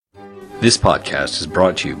This podcast is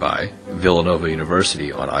brought to you by Villanova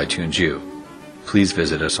University on iTunes U. Please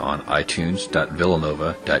visit us on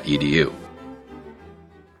itunes.villanova.edu.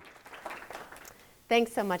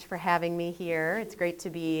 Thanks so much for having me here. It's great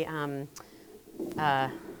to be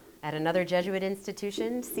at another Jesuit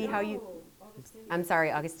institution. See how you, I'm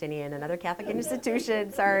sorry, Augustinian, another Catholic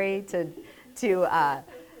institution. Sorry to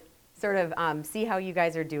sort of see how you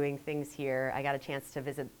guys are doing things here. I got a chance to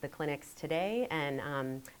visit the clinics today,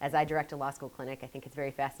 and as I direct a law school clinic, I think it's very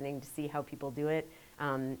fascinating to see how people do it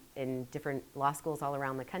in different law schools all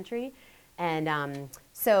around the country. And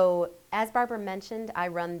so, as Barbara mentioned, I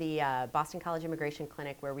run the Boston College Immigration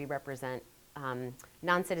Clinic, where we represent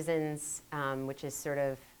non-citizens, which is sort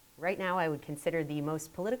of, right now I would consider the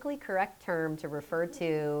most politically correct term to refer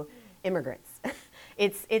to immigrants.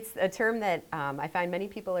 It's a term that I find many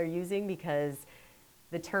people are using because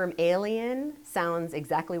the term alien sounds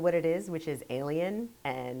exactly what it is, which is alien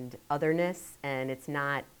and otherness, and it's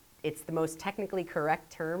the most technically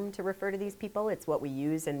correct term to refer to these people. It's what we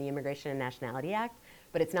use in the Immigration and Nationality Act,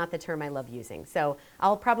 but it's not the term I love using. So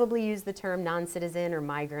I'll probably use the term non-citizen or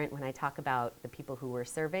migrant when I talk about the people who we're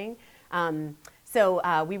serving. So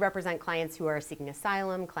we represent clients who are seeking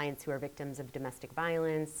asylum, clients who are victims of domestic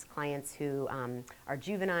violence, clients who are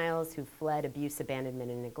juveniles who fled abuse,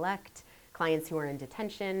 abandonment, and neglect, clients who are in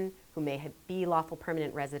detention, who may be lawful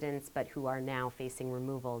permanent residents, but who are now facing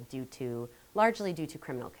removal largely due to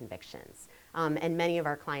criminal convictions. And many of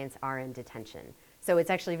our clients are in detention. So it's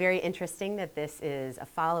actually very interesting that this is a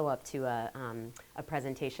follow-up to a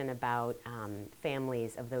presentation about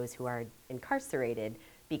families of those who are incarcerated,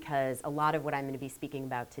 because a lot of what I'm going to be speaking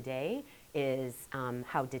about today is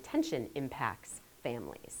how detention impacts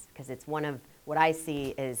families, because it's one of what I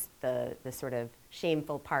see is the sort of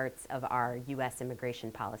shameful parts of our U.S.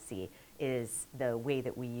 immigration policy is the way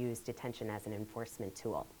that we use detention as an enforcement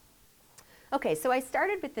tool. Okay, so I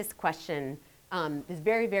started with this question, this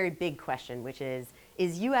very, very big question, which is our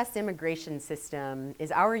U.S. immigration system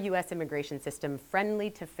friendly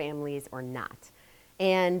to families or not?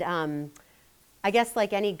 And I guess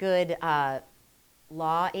like any good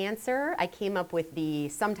law answer, I came up with the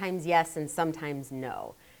sometimes yes and sometimes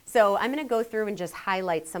no. So I'm going to go through and just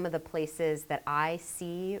highlight some of the places that I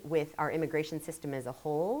see with our immigration system as a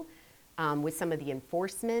whole, with some of the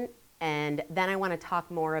enforcement, and then I want to talk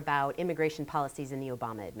more about immigration policies in the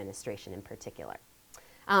Obama administration in particular.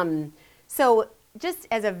 So just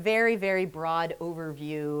as a very, very broad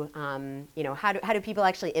overview, how do people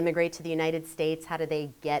actually immigrate to the United States? How do they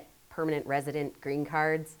get permanent resident green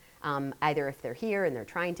cards, either if they're here and they're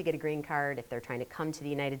trying to get a green card, if they're trying to come to the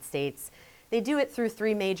United States? They do it through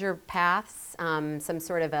three major paths, some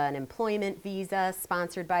sort of an employment visa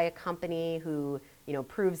sponsored by a company who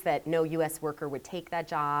proves that no U.S. worker would take that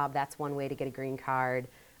job. That's one way to get a green card.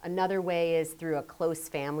 Another way is through a close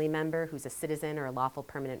family member who's a citizen or a lawful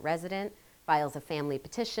permanent resident, files a family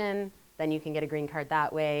petition, then you can get a green card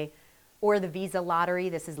that way. Or the visa lottery.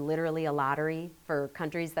 This is literally a lottery for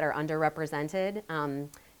countries that are underrepresented.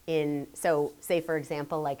 So say, for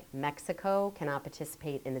example, like Mexico cannot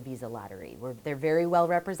participate in the visa lottery. They're very well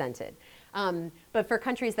represented. But for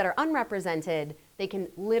countries that are unrepresented, they can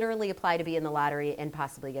literally apply to be in the lottery and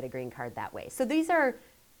possibly get a green card that way. So these are,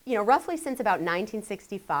 roughly since about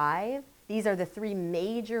 1965, these are the three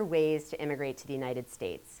major ways to immigrate to the United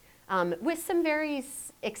States, with some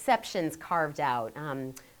various exceptions carved out.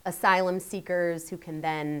 Asylum seekers who can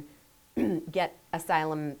then get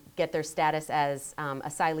asylum, get their status as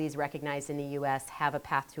asylees recognized in the U.S., have a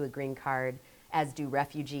path to a green card, as do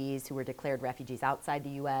refugees who were declared refugees outside the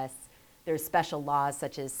U.S. There's special laws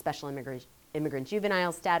such as special immigrant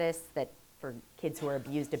juvenile status that for kids who are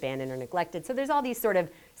abused, abandoned, or neglected. So there's all these sort of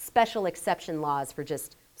special exception laws for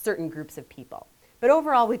just certain groups of people. But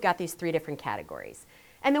overall, we've got these three different categories.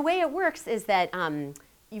 And the way it works is that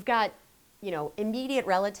you've got immediate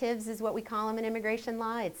relatives is what we call them in immigration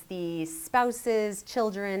law. It's the spouses,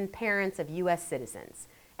 children, parents of U.S. citizens.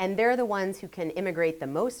 And they're the ones who can immigrate the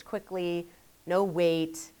most quickly, no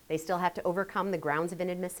wait. They still have to overcome the grounds of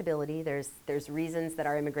inadmissibility. There's reasons that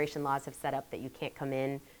our immigration laws have set up that you can't come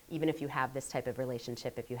in, even if you have this type of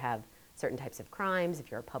relationship, if you have certain types of crimes, if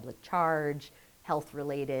you're a public charge,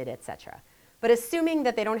 health-related, et cetera. But assuming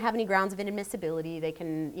that they don't have any grounds of inadmissibility, they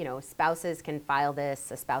can, spouses can file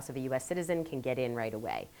this, a spouse of a U.S. citizen can get in right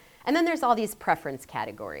away. And then there's all these preference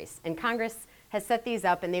categories. And Congress has set these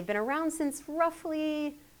up, and they've been around since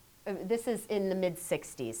roughly, this is in the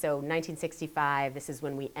mid-60s. So 1965, this is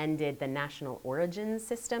when we ended the national origin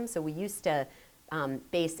system. So we used to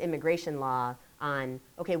base immigration law on,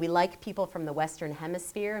 okay, we like people from the Western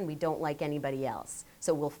Hemisphere and we don't like anybody else.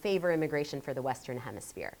 So we'll favor immigration for the Western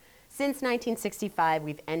Hemisphere. Since 1965,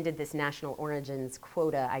 we've ended this national origins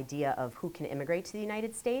quota idea of who can immigrate to the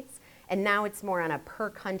United States. And now it's more on a per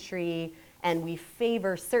country, and we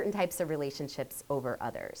favor certain types of relationships over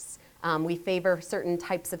others. We favor certain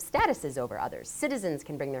types of statuses over others. Citizens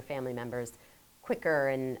can bring their family members quicker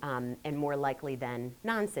and more likely than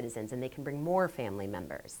non-citizens, and they can bring more family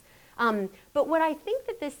members. But what I think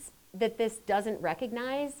that this doesn't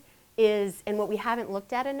recognize is, and what we haven't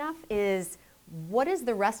looked at enough, is what is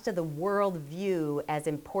the rest of the world view as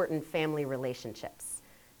important family relationships?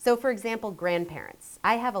 So for example, grandparents.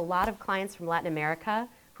 I have a lot of clients from Latin America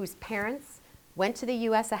whose parents went to the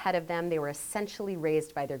US ahead of them. They were essentially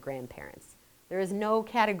raised by their grandparents. There is no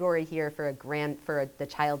category here for the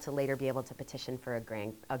child to later be able to petition for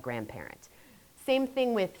a grandparent. Same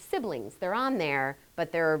thing with siblings. They're on there,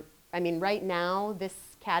 but right now,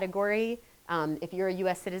 this category, if you're a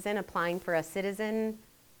US citizen applying for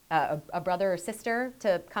a brother or sister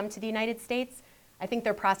to come to the United States, I think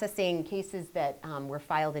they're processing cases that were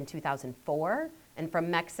filed in 2004 and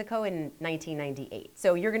from Mexico in 1998.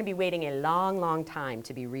 So you're going to be waiting a long, long time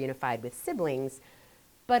to be reunified with siblings.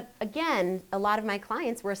 But again, a lot of my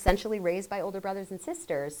clients were essentially raised by older brothers and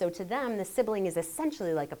sisters. So to them, the sibling is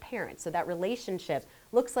essentially like a parent. So that relationship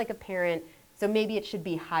looks like a parent. So maybe it should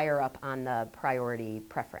be higher up on the priority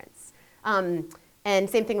preference. And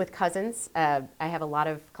same thing with cousins. I have a lot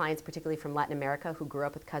of clients, particularly from Latin America, who grew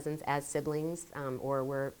up with cousins as siblings or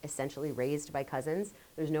were essentially raised by cousins.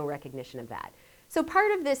 There's no recognition of that. So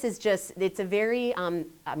part of this is just, it's a very,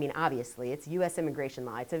 obviously, it's US immigration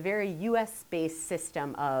law. It's a very US-based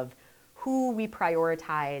system of who we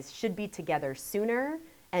prioritize should be together sooner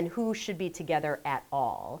and who should be together at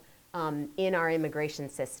all in our immigration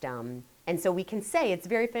system. And so we can say it's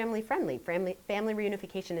very family friendly. Family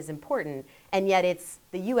reunification is important, and yet it's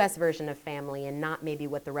the US version of family and not maybe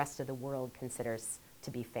what the rest of the world considers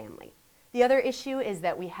to be family. The other issue is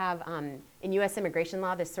that we have, in US immigration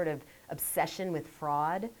law, this sort of obsession with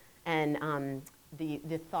fraud and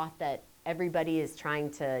the thought that everybody is trying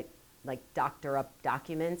to doctor up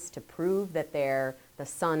documents to prove that they're the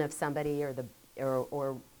son of somebody or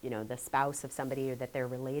the spouse of somebody or that they're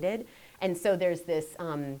related. And so there's this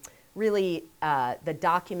the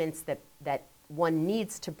documents that one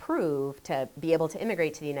needs to prove to be able to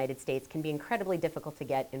immigrate to the United States can be incredibly difficult to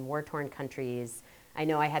get in war-torn countries. I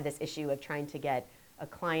know I had this issue of trying to get a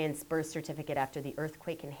client's birth certificate after the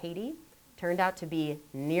earthquake in Haiti. Turned out to be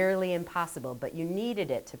nearly impossible, but you needed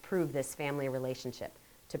it to prove this family relationship,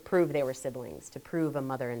 to prove they were siblings, to prove a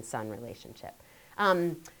mother and son relationship.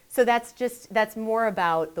 So that's more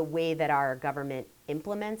about the way that our government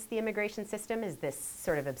implements the immigration system, is this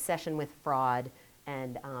sort of obsession with fraud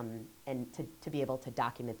and to be able to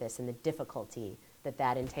document this and the difficulty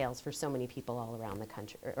that entails for so many people all around the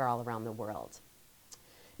country or all around the world.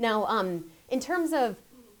 Now, in terms of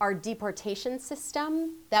our deportation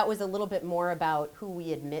system, that was a little bit more about who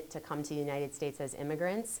we admit to come to the United States as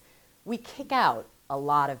immigrants. We kick out a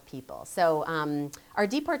lot of people. So our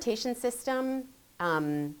deportation system,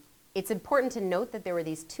 it's important to note that there were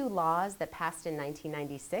these two laws that passed in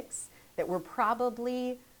 1996 that were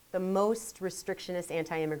probably the most restrictionist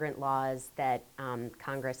anti-immigrant laws that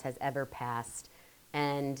Congress has ever passed.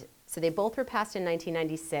 And so they both were passed in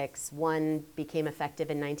 1996. One became effective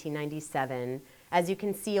in 1997. As you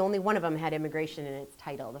can see, only one of them had immigration in its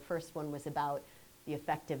title. The first one was about the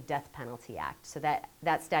Effective Death Penalty Act. So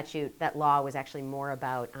that statute, that law was actually more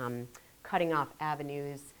about cutting off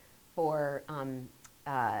avenues for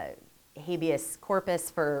habeas corpus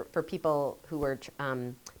for people who were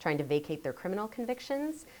trying to vacate their criminal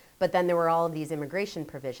convictions. But then there were all of these immigration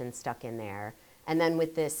provisions stuck in there. And then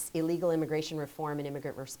with this Illegal Immigration Reform and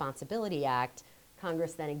Immigrant Responsibility Act,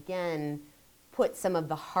 Congress then again put some of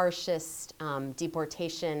the harshest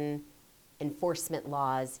deportation enforcement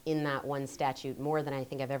laws in that one statute, more than I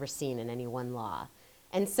think I've ever seen in any one law.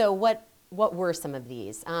 And so what were some of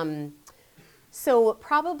these? So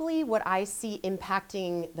probably what I see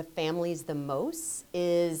impacting the families the most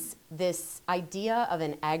is this idea of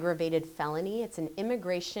an aggravated felony. It's an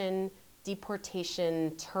immigration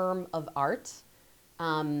deportation term of art.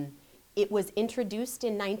 It was introduced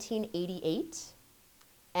in 1988.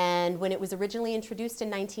 And when it was originally introduced in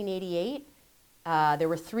 1988, there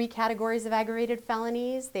were 3 categories of aggravated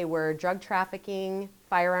felonies. They were drug trafficking,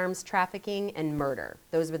 firearms trafficking, and murder.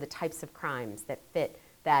 Those were the types of crimes that fit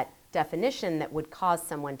that definition that would cause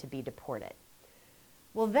someone to be deported.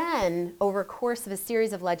 Well then, over a course of a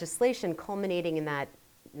series of legislation culminating in that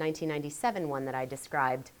 1997 one that I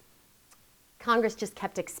described, Congress just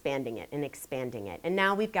kept expanding it and expanding it. And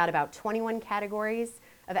now we've got about 21 categories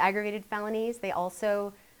of aggravated felonies. They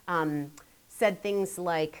also said things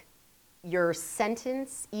like your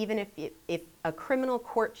sentence, even if a criminal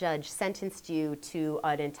court judge sentenced you to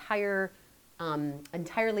an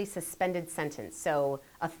entirely suspended sentence, so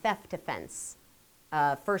a theft offense,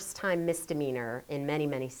 first-time misdemeanor in many,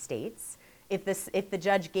 many states, if the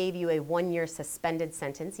judge gave you a 1-year suspended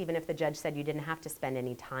sentence, even if the judge said you didn't have to spend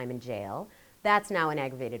any time in jail, that's now an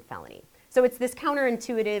aggravated felony. So it's this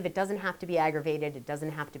counterintuitive, it doesn't have to be aggravated, it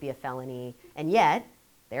doesn't have to be a felony, and yet,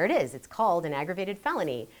 there it is, it's called an aggravated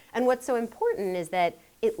felony. And what's so important is that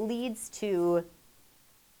it leads to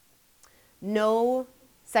no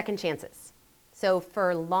second chances. So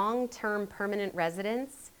for long-term permanent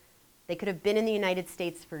residents, they could have been in the United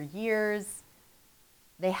States for years,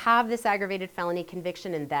 they have this aggravated felony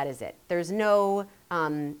conviction, and that is it. There's no,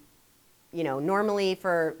 normally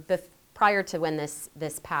prior to when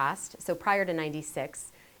this passed, so prior to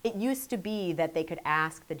 96, it used to be that they could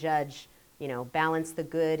ask the judge, balance the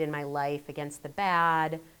good in my life against the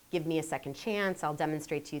bad, give me a second chance, I'll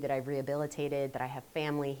demonstrate to you that I've rehabilitated, that I have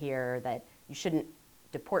family here, that you shouldn't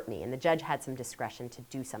deport me. And the judge had some discretion to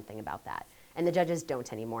do something about that. And the judges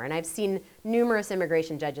don't anymore. And I've seen numerous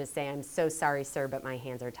immigration judges say, I'm so sorry, sir, but my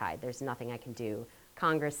hands are tied. There's nothing I can do.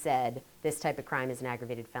 Congress said this type of crime is an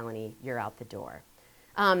aggravated felony, you're out the door.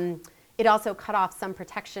 It also cut off some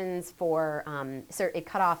protections for, it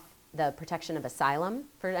cut off the protection of asylum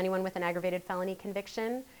for anyone with an aggravated felony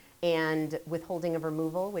conviction, and withholding of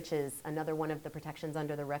removal, which is another one of the protections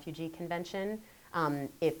under the Refugee Convention,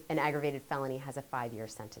 if an aggravated felony has a 5-year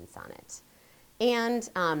sentence on it. And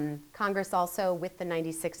Congress also, with the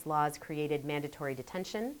 96 laws, created mandatory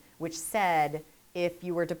detention, which said if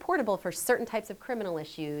you were deportable for certain types of criminal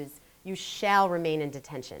issues, you shall remain in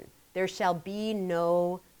detention. There shall be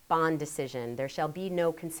no bond decision. There shall be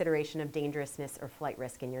no consideration of dangerousness or flight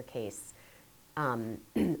risk in your case. And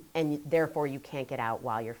therefore, you can't get out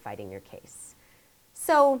while you're fighting your case.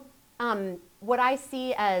 So what I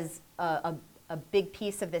see as a big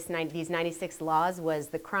piece of these 96 laws was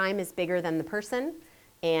the crime is bigger than the person.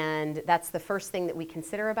 And that's the first thing that we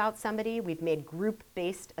consider about somebody. We've made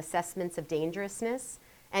group-based assessments of dangerousness.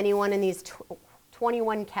 Anyone in these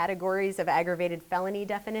 21 categories of aggravated felony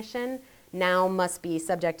definition now must be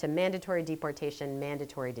subject to mandatory deportation,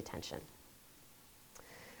 mandatory detention.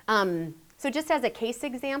 So just as a case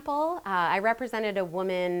example, I represented a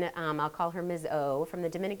woman, I'll call her Ms. O, from the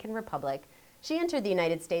Dominican Republic. She entered the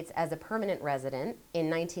United States as a permanent resident in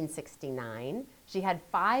 1969. She had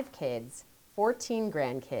 5 kids, 14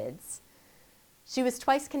 grandkids. She was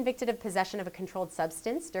twice convicted of possession of a controlled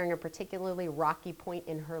substance during a particularly rocky point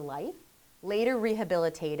in her life, later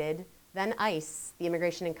rehabilitated. Then ICE, the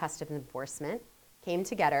Immigration and Customs Enforcement, came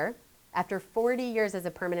to get her. After 40 years as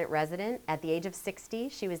a permanent resident, at the age of 60,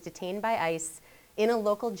 she was detained by ICE in a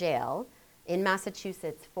local jail in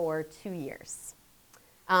Massachusetts for 2 years.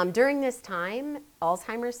 During this time,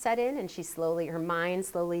 Alzheimer's set in, and her mind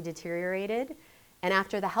slowly deteriorated. And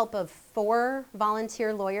after the help of 4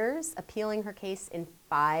 volunteer lawyers appealing her case in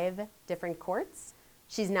 5 different courts,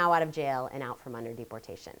 she's now out of jail and out from under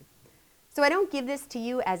deportation. So I don't give this to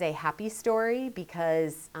you as a happy story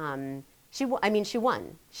because she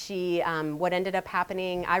won. What ended up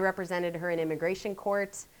happening, I represented her in immigration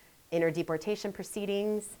court in her deportation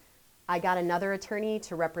proceedings. I got another attorney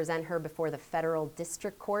to represent her before the federal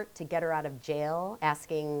district court to get her out of jail,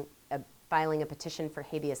 filing a petition for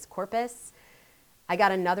habeas corpus. I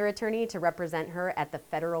got another attorney to represent her at the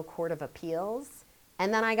Federal Court of Appeals.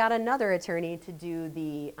 And then I got another attorney to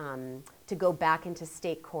to go back into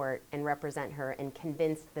state court and represent her and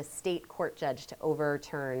convince the state court judge to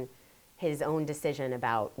overturn his own decision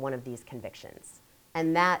about one of these convictions.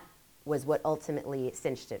 And that was what ultimately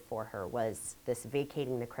cinched it for her, was this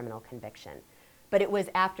vacating the criminal conviction. But it was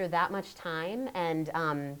after that much time,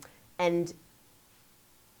 and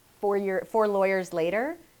 4 lawyers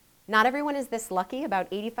later, not everyone is this lucky. About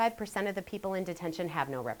 85% of the people in detention have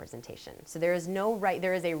no representation. So there is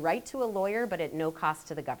a right to a lawyer, but at no cost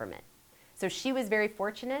to the government. So she was very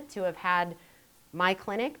fortunate to have had my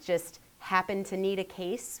clinic just happen to need a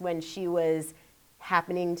case when she was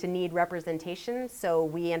happening to need representation. So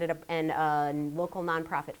we ended up, and a local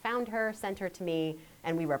nonprofit found her, sent her to me,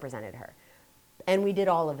 and we represented her. And we did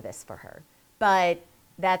all of this for her. But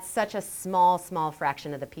that's such a small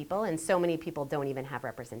fraction of the people, and so many people don't even have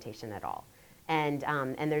representation at all. And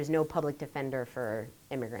there's no public defender for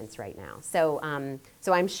immigrants right now. So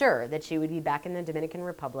I'm sure that she would be back in the Dominican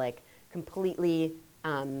Republic completely,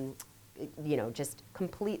 just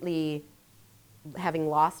completely having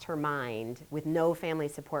lost her mind with no family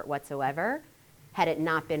support whatsoever, had it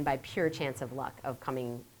not been by pure chance of luck of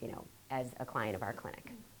coming, as a client of our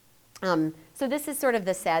clinic. So this is sort of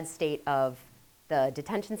the sad state of the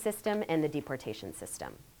detention system and the deportation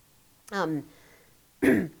system.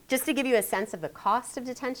 Just to give you a sense of the cost of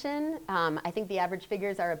detention, I think the average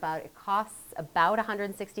figures are it costs about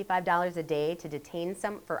 $165 a day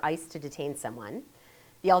to for ICE to detain someone.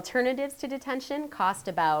 The alternatives to detention cost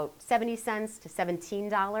about 70 cents to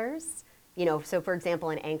 $17. So for example,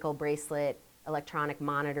 an ankle bracelet, electronic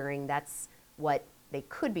monitoring, that's what they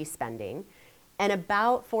could be spending. And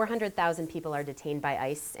about 400,000 people are detained by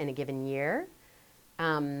ICE in a given year.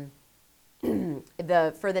 For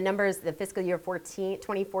the numbers, the fiscal year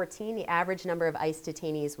 2014, the average number of ICE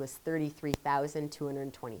detainees was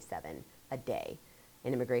 33,227 a day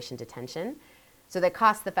in immigration detention. So that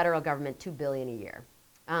costs the federal government $2 billion a year.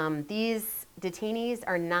 These detainees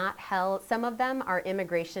are not held, some of them are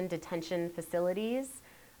immigration detention facilities.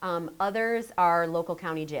 Others are local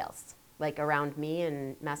county jails. Like around me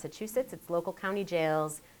in Massachusetts, it's local county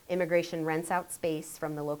jails. Immigration rents out space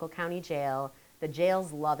from the local county jail. The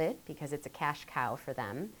jails love it because it's a cash cow for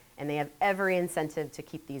them, and they have every incentive to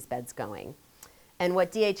keep these beds going. And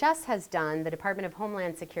what DHS has done, the Department of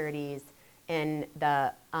Homeland Security's in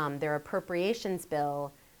their appropriations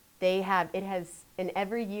bill, in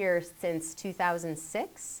every year since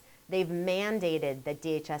 2006, they've mandated that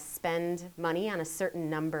DHS spend money on a certain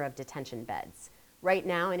number of detention beds. Right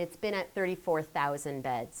now, and it's been at 34,000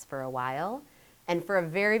 beds for a while, and for a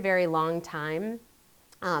very, very long time,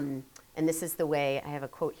 and this is the way, I have a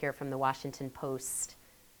quote here from the Washington Post.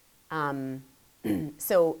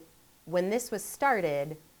 So when this was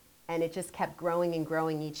started, and it just kept growing and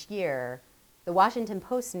growing each year, the Washington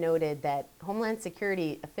Post noted that Homeland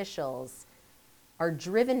Security officials are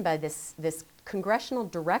driven by this congressional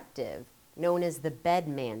directive known as the bed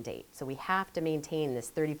mandate. So we have to maintain this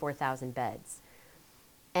 34,000 beds.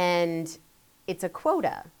 And it's a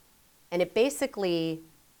quota. And it basically,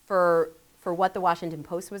 for what the Washington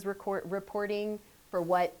Post was reporting, for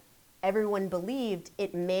what everyone believed,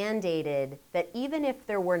 it mandated that even if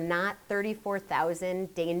there were not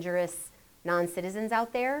 34,000 dangerous non-citizens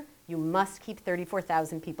out there, you must keep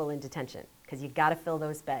 34,000 people in detention because you've got to fill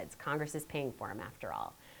those beds. Congress is paying for them after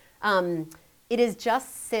all. It is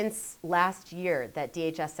just since last year that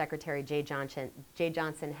DHS Secretary Jay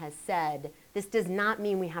Johnson has said, this does not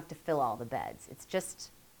mean we have to fill all the beds. It's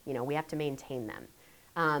just, we have to maintain them.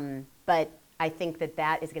 But I think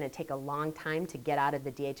that is going to take a long time to get out of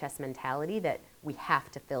the DHS mentality that we have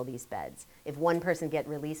to fill these beds. If one person gets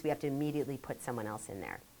released, we have to immediately put someone else in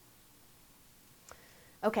there.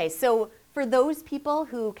 Okay, so for those people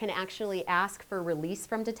who can actually ask for release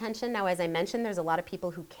from detention, now as I mentioned, there's a lot of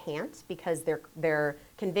people who can't because their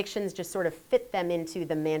convictions just sort of fit them into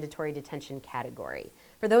the mandatory detention category.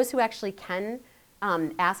 For those who actually can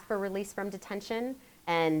ask for release from detention,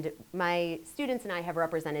 and my students and I have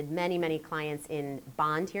represented many, many clients in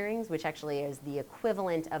bond hearings, which actually is the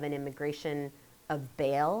equivalent of an immigration of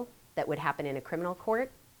bail that would happen in a criminal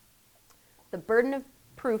court. The burden of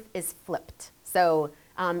proof is flipped. So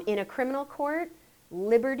in a criminal court,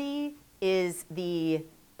 liberty is the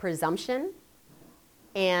presumption,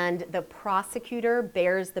 and the prosecutor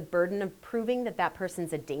bears the burden of proving that that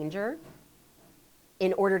person's a danger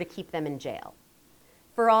in order to keep them in jail.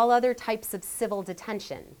 For all other types of civil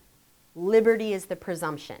detention, liberty is the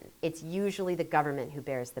presumption. It's usually the government who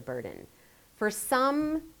bears the burden. For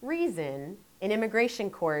some reason, in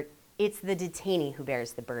immigration court, it's the detainee who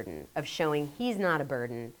bears the burden of showing he's not a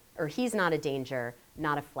burden, or he's not a danger,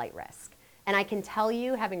 not a flight risk. And I can tell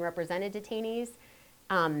you, having represented detainees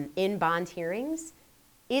in bond hearings,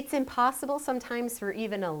 it's impossible sometimes for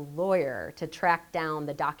even a lawyer to track down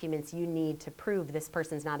the documents you need to prove this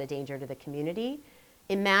person's not a danger to the community.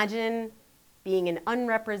 Imagine being an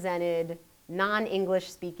unrepresented,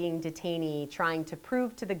 non-English speaking detainee trying to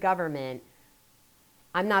prove to the government,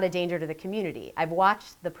 I'm not a danger to the community. I've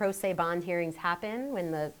watched the pro se bond hearings happen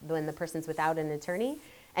when the person's without an attorney,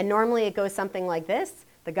 and normally it goes something like this.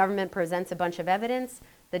 The government presents a bunch of evidence.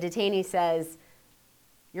 The detainee says,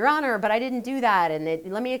 Your Honor, but I didn't do that, and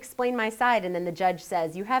let me explain my side. And then the judge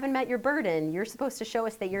says, you haven't met your burden. You're supposed to show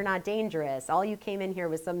us that you're not dangerous. All you came in here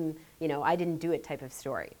was some, I didn't do it type of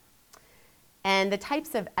story. And the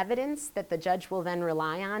types of evidence that the judge will then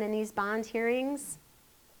rely on in these bond hearings,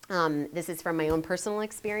 this is from my own personal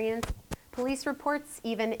experience. Police reports,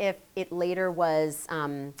 even if it later was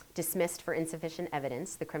dismissed for insufficient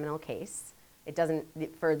evidence, the criminal case, it doesn't,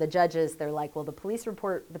 for the judges, they're like, well, the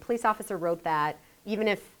police officer wrote that. Even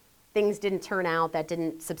if things didn't turn out, that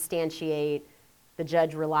didn't substantiate, the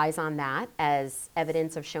judge relies on that as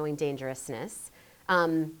evidence of showing dangerousness.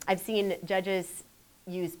 I've seen judges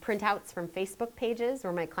use printouts from Facebook pages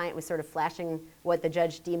where my client was sort of flashing what the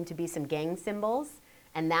judge deemed to be some gang symbols,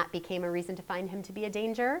 and that became a reason to find him to be a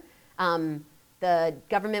danger. The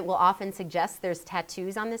government will often suggest there's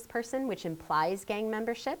tattoos on this person, which implies gang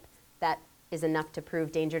membership. That is enough to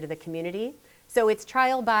prove danger to the community. So it's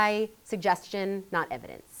trial by suggestion, not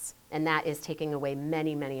evidence. And that is taking away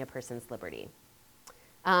many, many a person's liberty.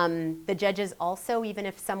 The judges also, even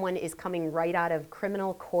if someone is coming right out of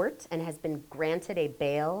criminal court and has been granted a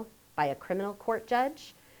bail by a criminal court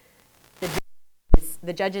judge,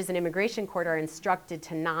 the judges in immigration court are instructed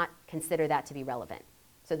to not consider that to be relevant.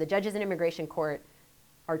 So the judges in immigration court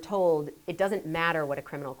are told it doesn't matter what a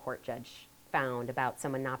criminal court judge found about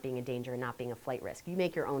someone not being a danger and not being a flight risk. You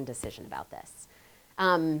make your own decision about this.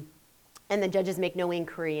 And the judges make no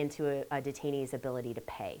inquiry into a detainee's ability to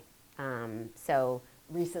pay. So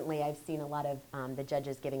recently I've seen a lot of the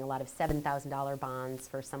judges giving a lot of $7,000 bonds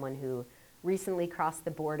for someone who recently crossed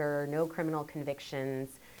the border, no criminal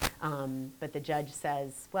convictions, but the judge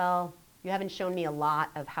says, well, you haven't shown me a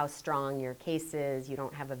lot of how strong your case is. You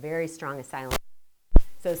don't have a very strong asylum.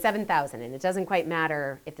 So $7,000, and it doesn't quite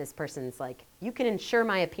matter if this person's like, you can insure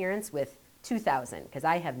my appearance with $2,000 because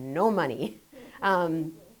I have no money.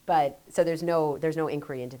 But so there's no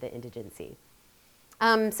inquiry into the indigency.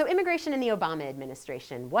 So immigration in the Obama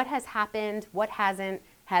administration. What has happened? What hasn't?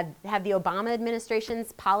 Have the Obama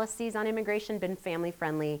administration's policies on immigration been family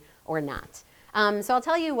friendly or not? So I'll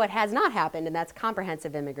tell you what has not happened, and that's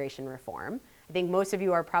comprehensive immigration reform. I think most of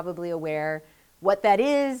you are probably aware what that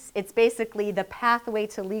is. It's basically the pathway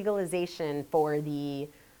to legalization for the,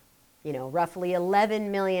 roughly 11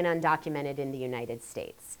 million undocumented in the United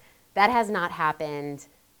States. That has not happened.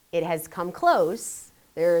 It has come close.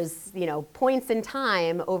 There's, points in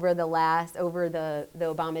time over the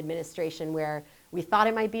Obama administration where we thought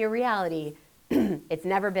it might be a reality. It's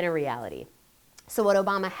never been a reality. So what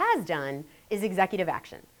Obama has done is executive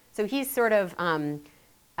action. So he's sort of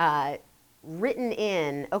written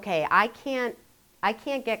in, okay, I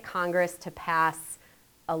can't get Congress to pass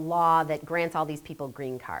a law that grants all these people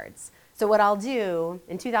green cards. So what I'll do,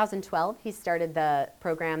 in 2012, he started the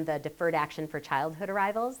program, the Deferred Action for Childhood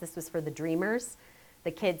Arrivals. This was for the Dreamers,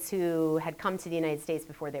 the kids who had come to the United States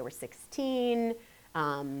before they were 16.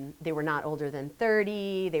 They were not older than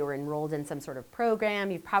 30. They were enrolled in some sort of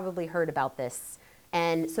program. You've probably heard about this.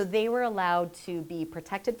 And so they were allowed to be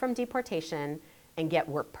protected from deportation and get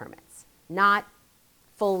work permits. Not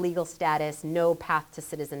full legal status, no path to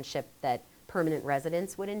citizenship that permanent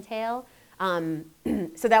residence would entail.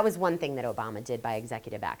 So that was one thing that Obama did by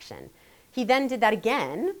executive action. He then did that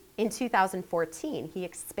again in 2014. He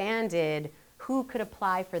expanded who could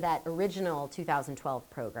apply for that original 2012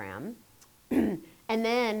 program. And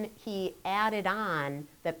then he added on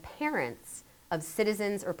the parents of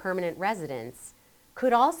citizens or permanent residents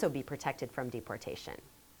could also be protected from deportation.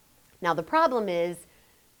 Now the problem is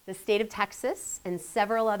the state of Texas and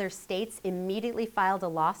several other states immediately filed a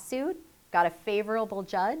lawsuit, got a favorable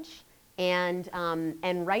judge, and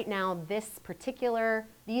right now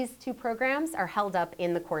these two programs are held up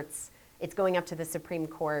in the courts. It's going up to the Supreme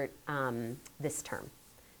Court this term.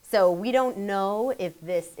 So we don't know if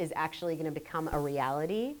this is actually going to become a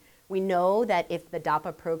reality. We know that if the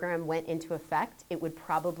DAPA program went into effect, it would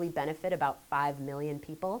probably benefit about 5 million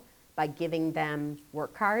people by giving them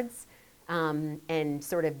work cards and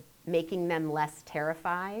sort of making them less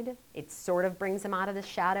terrified. It sort of brings them out of the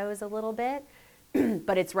shadows a little bit,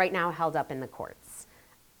 but it's right now held up in the courts.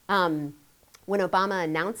 When Obama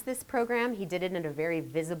announced this program, he did it in a very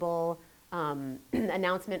visible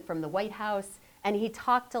announcement from the White House, and he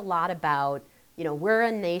talked a lot about, we're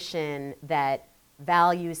a nation that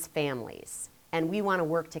values families, and we want to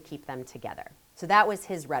work to keep them together. So that was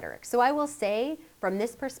his rhetoric. So I will say, from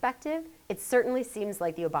this perspective, it certainly seems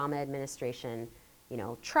like the Obama administration,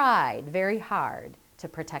 tried very hard to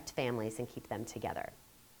protect families and keep them together.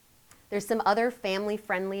 There's some other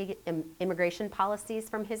family-friendly immigration policies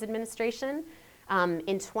from his administration.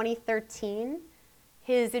 In 2013,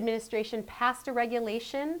 his administration passed a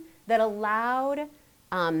regulation that allowed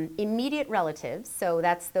immediate relatives, so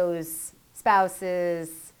that's those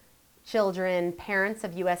spouses, children, parents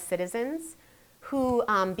of U.S. citizens, who,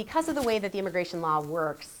 because of the way that the immigration law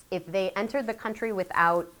works, if they entered the country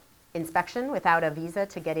without inspection, without a visa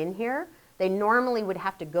to get in here, they normally would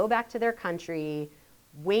have to go back to their country,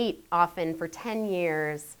 wait often for 10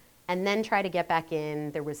 years, and then try to get back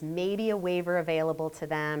in. There was maybe a waiver available to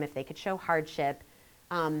them if they could show hardship,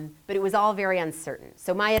 but it was all very uncertain.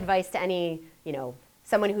 So my advice to any,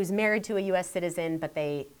 someone who's married to a U.S. citizen, but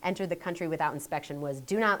they entered the country without inspection was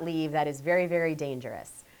do not leave. That is very, very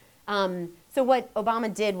dangerous. So what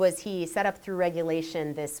Obama did was he set up through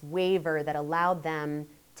regulation this waiver that allowed them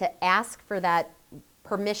to ask for that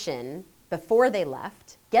permission before they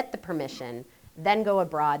left, get the permission, then go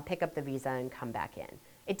abroad, pick up the visa, and come back in.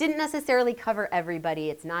 It didn't necessarily cover everybody.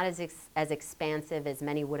 It's not as expansive as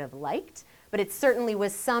many would have liked, but it certainly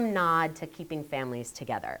was some nod to keeping families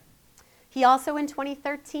together. He also, in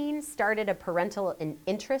 2013, started a parental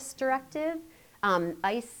interest directive.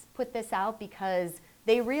 ICE put this out because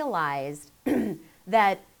they realized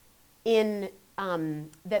that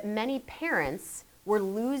that many parents were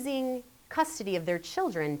losing custody of their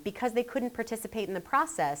children because they couldn't participate in the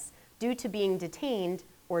process due to being detained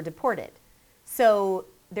or deported. So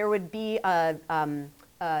there would be a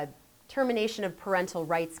termination of parental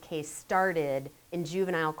rights case started in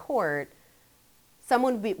juvenile court.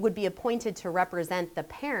 Someone would be appointed to represent the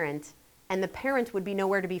parent, and the parent would be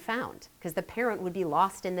nowhere to be found because the parent would be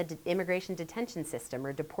lost in the immigration detention system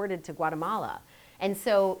or deported to Guatemala. And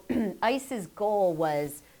so ICE's goal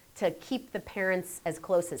was to keep the parents as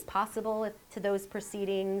close as possible to those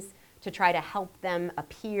proceedings, to try to help them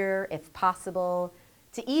appear if possible,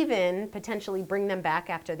 to even potentially bring them back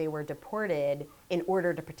after they were deported in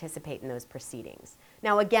order to participate in those proceedings.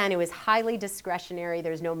 Now again, it was highly discretionary.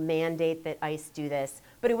 There's no mandate that ICE do this,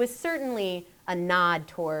 but it was certainly a nod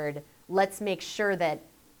toward let's make sure that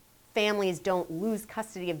families don't lose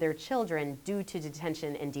custody of their children due to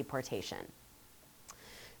detention and deportation.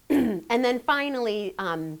 And then finally,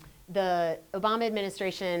 the Obama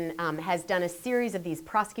administration has done a series of these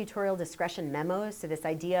prosecutorial discretion memos. So this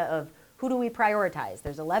idea of who do we prioritize?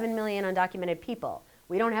 There's 11 million undocumented people.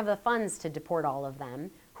 We don't have the funds to deport all of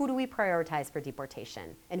them. Who do we prioritize for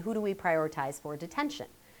deportation? And who do we prioritize for detention?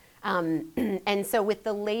 And so with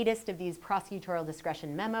the latest of these prosecutorial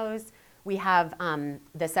discretion memos, we have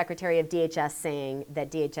the Secretary of DHS saying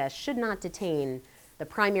that DHS should not detain the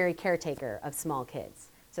primary caretaker of small kids.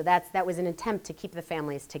 So that was an attempt to keep the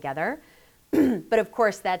families together. But of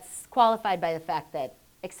course, that's qualified by the fact that,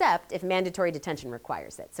 except if mandatory detention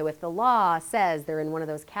requires it. So if the law says they're in one of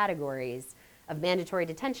those categories of mandatory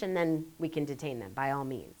detention, then we can detain them by all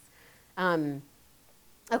means.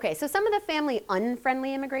 Okay, so some of the family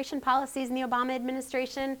unfriendly immigration policies in the Obama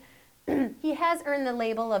administration, he has earned the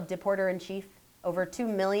label of deporter-in-chief, over 2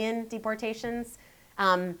 million deportations.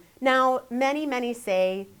 Now, many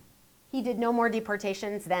say he did no more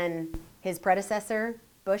deportations than his predecessor,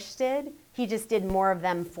 Bush, did. He just did more of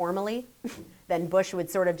them formally than Bush would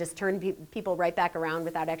sort of just turn people right back around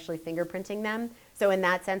without actually fingerprinting them. So in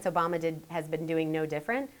that sense, Obama has been doing no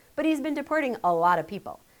different, but he's been deporting a lot of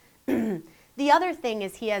people. The other thing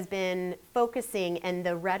is he has been focusing, and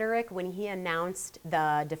the rhetoric when he announced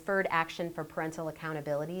the Deferred Action for Parental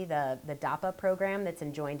Accountability, the DAPA program that's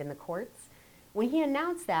enjoined in the courts, when he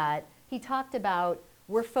announced that, he talked about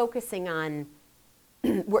we're focusing on,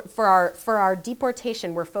 for our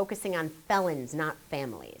deportation, we're focusing on felons, not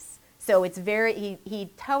families. So it's he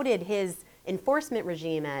touted his enforcement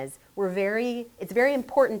regime as it's very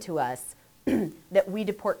important to us that we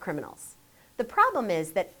deport criminals. The problem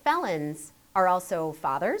is that felons are also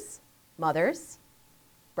fathers, mothers,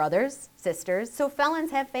 brothers, sisters, so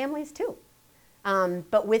felons have families too.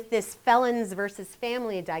 But with this felons versus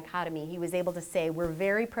family dichotomy, he was able to say, we're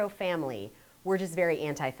very pro-family, we're just very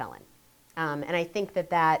anti-felon. And I think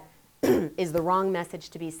that is the wrong message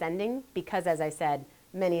to be sending because, as I said,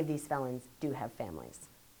 many of these felons do have families.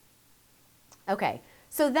 Okay,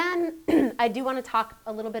 so then I do want to talk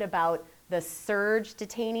a little bit about the surge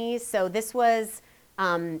detainees. So this was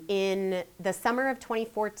in the summer of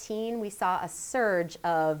 2014, we saw a surge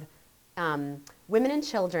of women and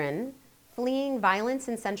children fleeing violence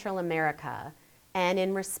in Central America. And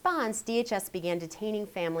in response, DHS began detaining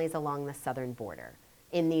families along the southern border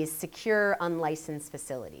in these secure, unlicensed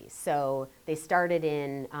facilities. So they started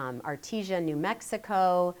in Artesia, New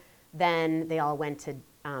Mexico. Then they all went to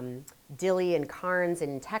Dilley and Carnes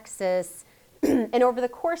in Texas. And over the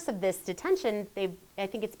course of this detention, I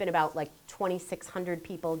think it's been about like 2,600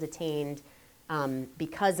 people detained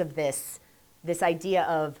because of this idea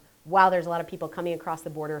of, wow, there's a lot of people coming across the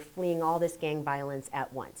border, fleeing all this gang violence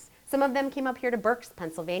at once. Some of them came up here to Berks,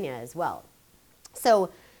 Pennsylvania as well.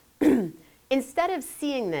 So instead of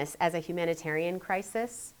seeing this as a humanitarian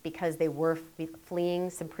crisis, because they were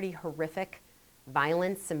fleeing some pretty horrific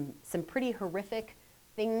violence, some pretty horrific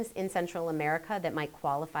things in Central America that might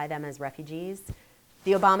qualify them as refugees,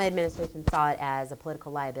 the Obama administration saw it as a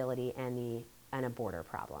political liability and a border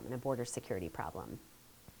problem, and a border security problem.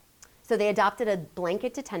 So they adopted a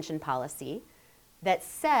blanket detention policy that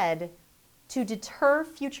said, to deter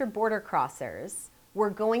future border crossers, we're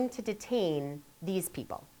going to detain these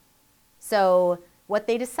people. So what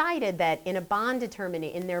they decided that in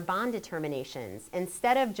their bond determinations,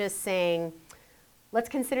 instead of just saying, let's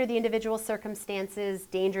consider the individual circumstances,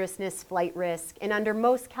 dangerousness, flight risk, and under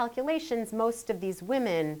most calculations, most of these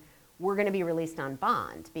women were going to be released on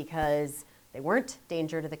bond because they weren't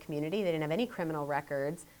danger to the community, they didn't have any criminal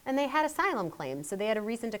records, and they had asylum claims, so they had a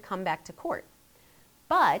reason to come back to court.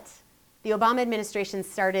 But the Obama administration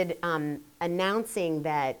started announcing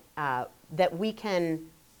that, that we can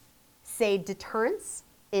say deterrence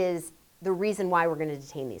is the reason why we're going to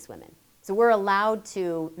detain these women. So we're allowed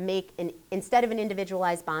to make, instead of an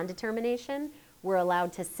individualized bond determination, we're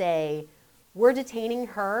allowed to say, we're detaining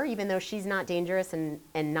her, even though she's not dangerous and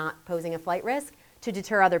not posing a flight risk, to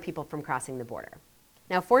deter other people from crossing the border.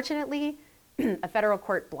 Now, fortunately, a federal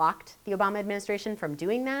court blocked the Obama administration from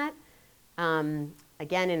doing that,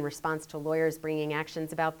 again, in response to lawyers bringing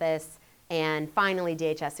actions about this. And finally,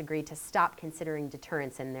 DHS agreed to stop considering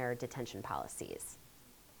deterrence in their detention policies.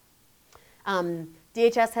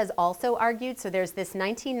 DHS has also argued, so there's this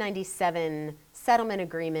 1997 settlement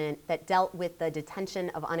agreement that dealt with the detention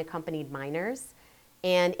of unaccompanied minors.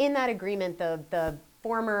 And in that agreement, the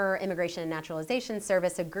former Immigration and Naturalization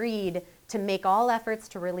Service agreed to make all efforts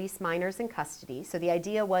to release minors in custody. So the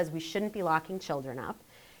idea was we shouldn't be locking children up,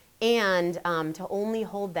 and to only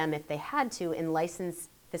hold them if they had to in licensed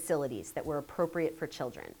facilities that were appropriate for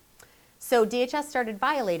children. So DHS started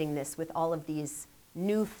violating this with all of these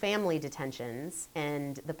new family detentions,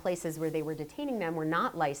 and the places where they were detaining them were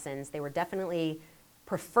not licensed. They were definitely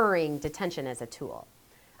preferring detention as a tool.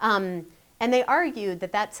 And they argued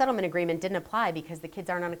that that settlement agreement didn't apply because the kids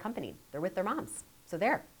aren't unaccompanied. They're with their moms. So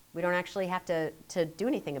there, we don't actually have to do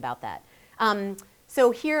anything about that. So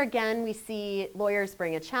here again, we see lawyers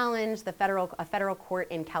bring a challenge. A federal court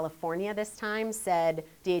in California this time said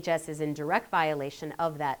DHS is in direct violation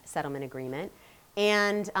of that settlement agreement.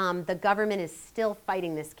 And the government is still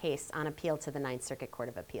fighting this case on appeal to the Ninth Circuit Court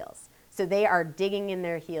of Appeals. So they are digging in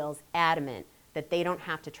their heels, adamant that they don't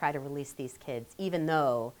have to try to release these kids, even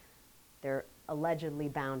though they're allegedly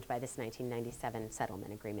bound by this 1997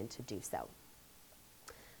 settlement agreement to do so.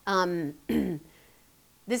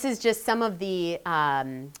 This is just some of the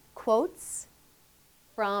quotes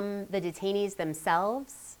from the detainees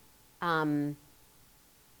themselves. The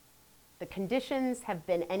conditions have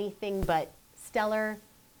been anything but stellar.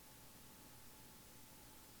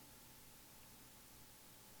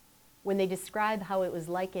 When they describe how it was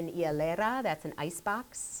like in Hielera, that's an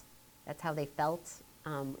icebox, that's how they felt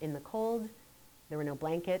in the cold. There were no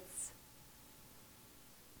blankets.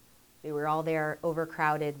 They were all there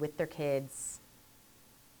overcrowded with their kids,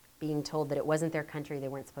 being told that it wasn't their country, they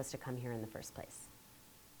weren't supposed to come here in the first place.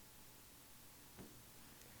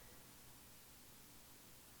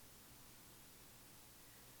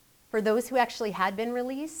 For those who actually had been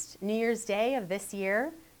released, New Year's Day of this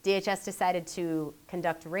year, DHS decided to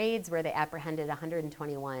conduct raids where they apprehended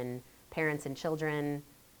 121 parents and children.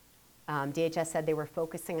 DHS said they were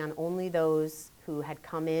focusing on only those who had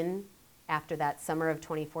come in after that summer of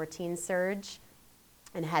 2014 surge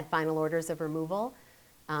and had final orders of removal.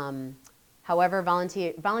 However,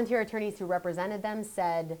 volunteer attorneys who represented them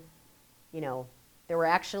said, you know, there were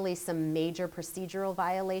actually some major procedural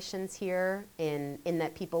violations here in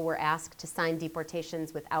that people were asked to sign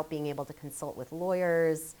deportations without being able to consult with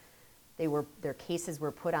lawyers. Their cases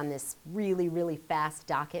were put on this really, really fast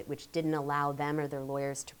docket, which didn't allow them or their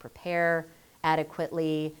lawyers to prepare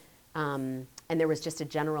adequately. And there was just a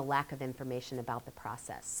general lack of information about the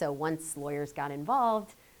process. So once lawyers got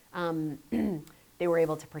involved, they were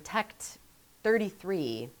able to protect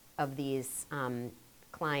 33 of these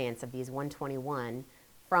clients, of these 121,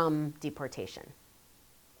 from deportation.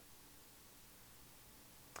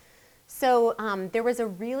 So there was a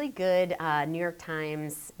really good New York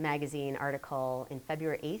Times Magazine article in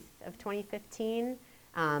February 8th of 2015.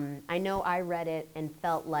 I know I read it and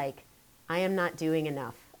felt like I am not doing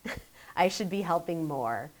enough. I should be helping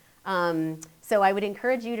more. So I would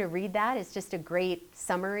encourage you to read that. It's just a great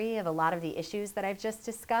summary of a lot of the issues that I've just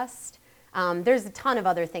discussed. There's a ton of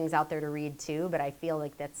other things out there to read too, but I feel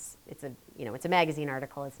like it's a magazine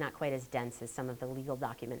article. It's not quite as dense as some of the legal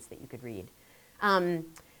documents that you could read. And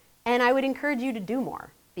I would encourage you to do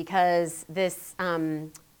more, because this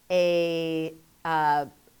a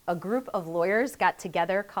group of lawyers got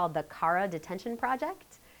together called the CARA Detention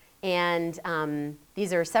Project, and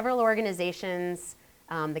these are several organizations.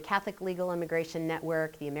 The Catholic Legal Immigration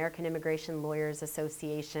Network, the American Immigration Lawyers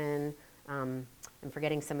Association. I'm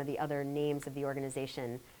forgetting some of the other names of the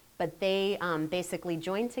organization, but they basically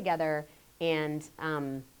joined together and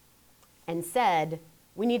said,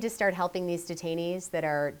 we need to start helping these detainees that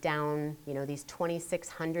are down, these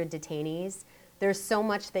 2,600 detainees There's so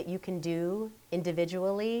much that you can do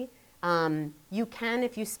individually. You can,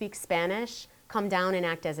 if you speak Spanish, come down and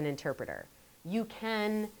act as an interpreter. You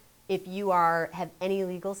can, if you have any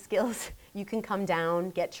legal skills, you can come down,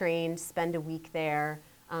 get trained, spend a week there.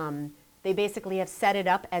 They basically have set it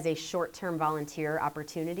up as a short-term volunteer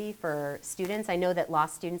opportunity for students. I know that law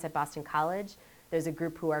students at Boston College, there's a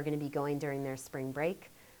group who are going to be going during their spring break.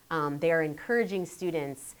 They are encouraging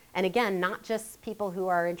students, and again, not just people who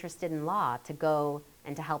are interested in law, to go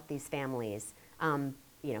and to help these families. You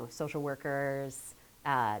know, social workers,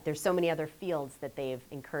 there's so many other fields that they've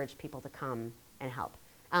encouraged people to come and help.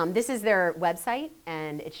 This is their website,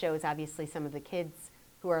 and it shows obviously some of the kids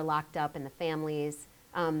who are locked up and the families.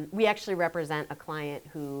 We actually represent a client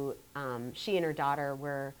who, she and her daughter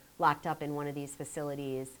were locked up in one of these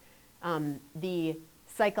facilities. The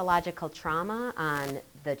psychological trauma on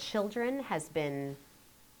the children has been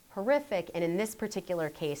horrific, and in this particular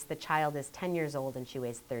case, the child is 10 years old and she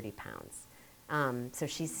weighs 30 pounds. So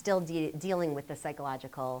she's still dealing with the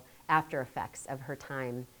psychological after effects of her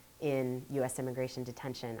time in U.S. immigration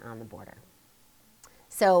detention on the border.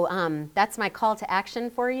 So that's my call to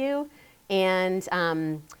action for you.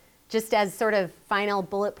 And just as sort of final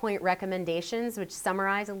bullet point recommendations, which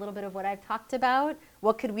summarize a little bit of what I've talked about,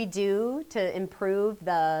 what could we do to improve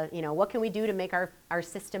what can we do to make our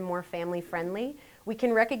system more family friendly? We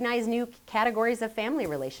can recognize new categories of family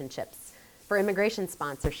relationships for immigration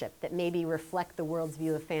sponsorship that maybe reflect the world's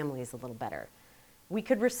view of families a little better. We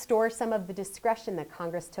could restore some of the discretion that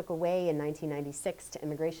Congress took away in 1996 to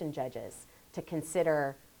immigration judges to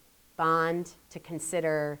consider bond, to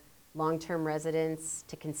consider long-term residence,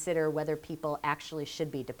 to consider whether people actually should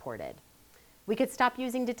be deported. We could stop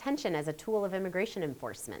using detention as a tool of immigration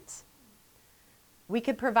enforcement. We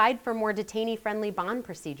could provide for more detainee-friendly bond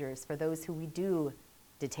procedures for those who we do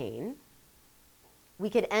detain. We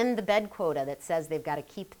could end the bed quota that says they've got to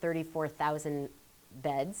keep 34,000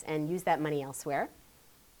 beds and use that money elsewhere.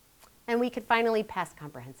 And we could finally pass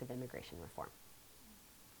comprehensive immigration reform.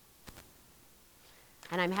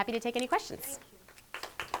 And I'm happy to take any questions.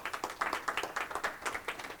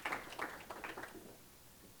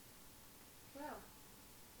 Well,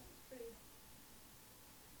 that's pretty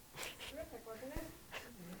terrific, wasn't it?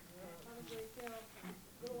 Probably feel a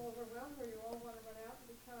little overwhelmed, or you all want to run out and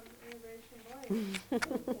become immigration lawyers.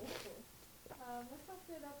 Let's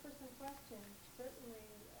open it up for some questions. Certainly,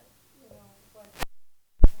 what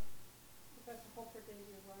Professor Holper gave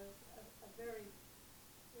you was a very,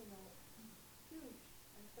 huge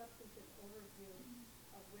and substantive overview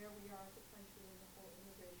of where we are as a country in the whole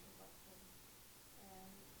immigration question.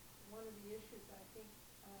 And one of the issues I think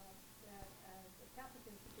that as a Catholic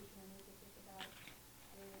institution we need to think about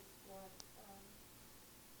is what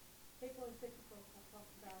papal encyclicals have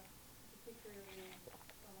talked about, particularly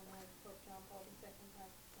when Pope John Paul II has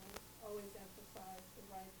always emphasized the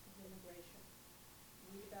right of immigration.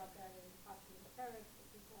 Read about that in Popular Parents, that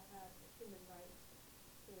people have a human right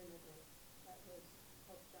to immigrate. That was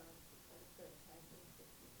Pope John XXIII,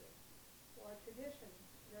 1963. So our tradition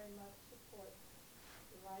very much supports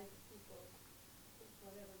the right of people, for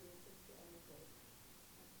whatever reason, to immigrate,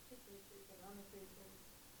 and particularly for economic reasons,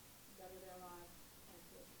 to better their lives, and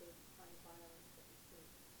to escape the kind of violence that we see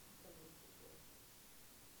in so many situations.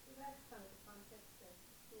 So that's kind of the context that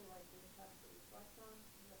I feel like we have to reflect on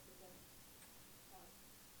and represent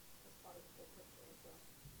as part of the whole picture as well.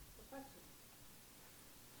 So questions?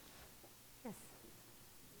 Yes.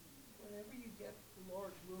 Whenever you get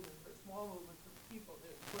large movements or small movements of people,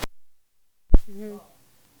 there's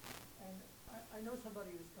and I know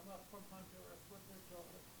somebody who's come up from Honduras with their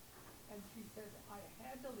daughter, and she says, I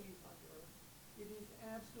had to leave Honduras. It is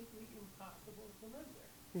absolutely impossible to live there.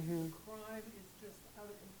 The crime is just out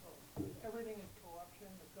of control. Everything is corruption.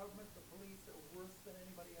 The government, the police are worse than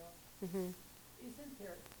anybody else. Isn't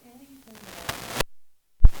there anything more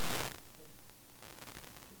to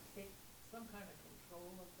take some kind of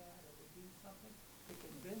control of that, or to do something to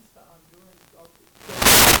convince the Hondurans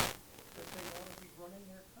that they ought to be running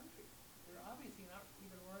their country? They're obviously not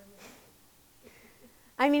even running their country.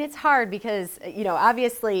 I mean, it's hard because,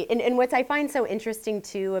 obviously, and what I find so interesting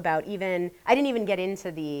too about I didn't even get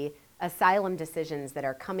into the asylum decisions that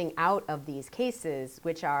are coming out of these cases,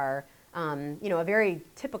 which are, a very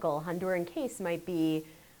typical Honduran case might be,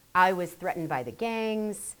 I was threatened by the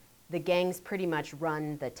gangs pretty much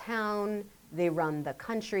run the town, they run the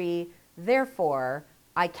country, therefore,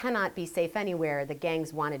 I cannot be safe anywhere, the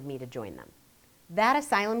gangs wanted me to join them. That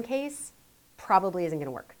asylum case probably isn't going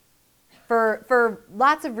to work. For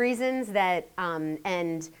lots of reasons that,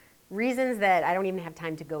 and reasons that I don't even have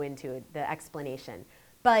time to go into the explanation.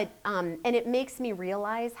 and it makes me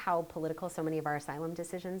realize how political so many of our asylum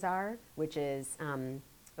decisions are, which is,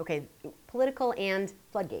 okay, political and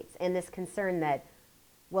floodgates, and this concern that,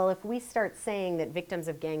 well, if we start saying that victims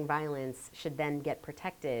of gang violence should then get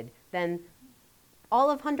protected, then all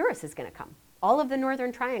of Honduras is going to come. All of the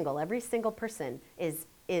Northern Triangle, every single person is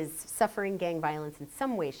suffering gang violence in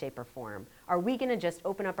some way, shape, or form. Are we going to just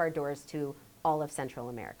open up our doors to all of Central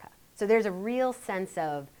America? So there's a real sense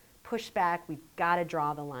of pushback. We've got to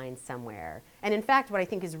draw the line somewhere. And in fact, what I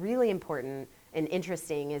think is really important and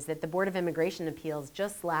interesting is that the Board of Immigration Appeals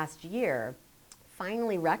just last year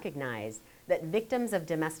finally recognized that victims of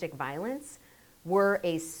domestic violence were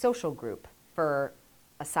a social group for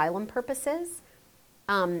asylum purposes.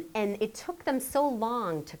 And it took them so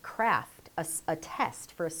long to craft a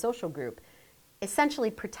test for a social group,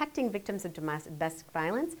 essentially protecting victims of domestic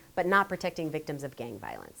violence, but not protecting victims of gang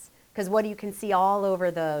violence. Because what you can see all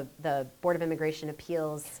over the Board of Immigration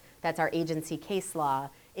Appeals, that's our agency case law,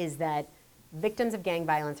 is that victims of gang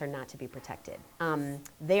violence are not to be protected.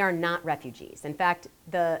 They are not refugees. In fact,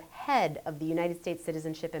 the head of the United States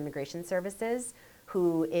Citizenship Immigration Services,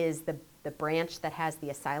 who is the branch that has the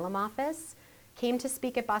asylum office, came to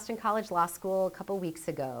speak at Boston College Law School a couple weeks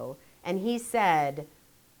ago, and he said,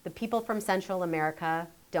 the people from Central America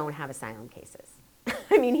don't have asylum cases.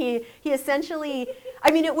 I mean, he essentially,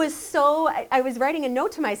 I mean, it was so, I was writing a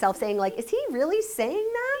note to myself saying, like, is he really saying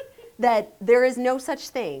that? That there is no such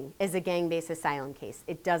thing as a gang-based asylum case.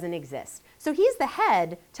 It doesn't exist. So he's the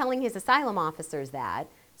head telling his asylum officers that.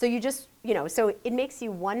 So you just, so it makes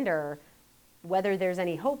you wonder whether there's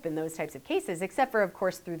any hope in those types of cases, except for, of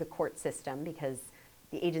course, through the court system, because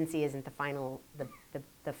the agency isn't the final,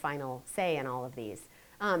 the final say in all of these.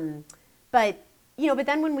 But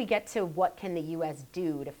then when we get to what can the U.S.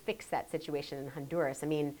 do to fix that situation in Honduras, I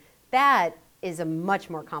mean, that is a much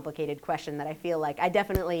more complicated question that I feel like I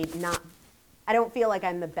don't feel like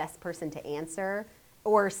I'm the best person to answer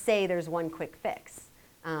or say there's one quick fix.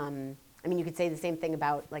 I mean, you could say the same thing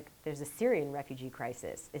about, like, there's a Syrian refugee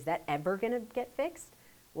crisis. Is that ever going to get fixed?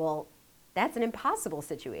 Well, that's an impossible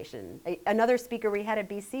situation. Another speaker we had at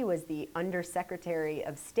BC was the Undersecretary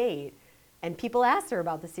of State, and people asked her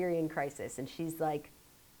about the Syrian crisis, and she's like,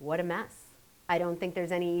 what a mess. I don't think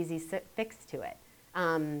there's any easy fix to it.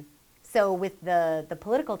 So with the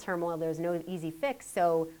political turmoil, there's no easy fix.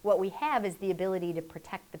 So what we have is the ability to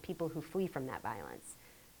protect the people who flee from that violence.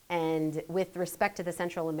 And with respect to the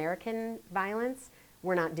Central American violence,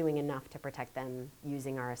 we're not doing enough to protect them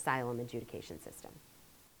using our asylum adjudication system.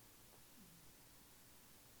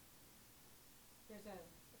 There's a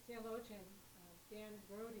theologian, Dan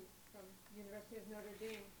Brody, from the University of Notre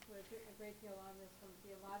Dame, who has written a great deal on this from a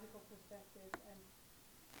theological perspective and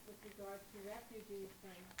with regard to refugees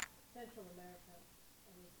from Central America.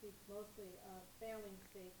 And he speaks mostly of failing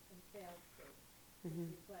states and failed states, which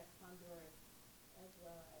reflect Honduras as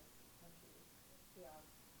well as countries throughout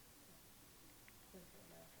Central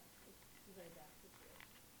America. It's a very bad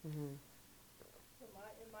situation. So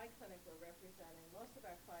in my clinic, we're representing, most of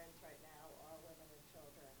our clients right now are women and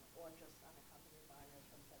children or just unaccompanied minors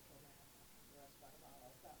from Central America, Honduras, Guatemala,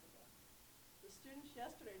 El Salvador. The students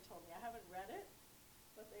yesterday told me, I haven't read it,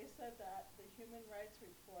 but they said that the Human Rights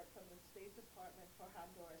Report from the State Department for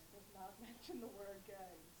Honduras does not mention the word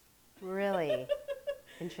gangs. Really?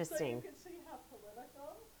 Interesting. So you can see how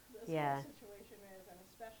political this Yeah. whole situation is, and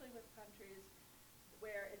especially with countries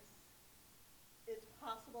where it's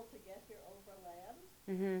possible to get here over land.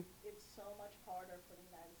 It's so much harder for the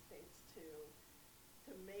United States to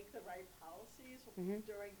make the right policies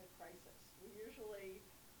during the crisis. We usually,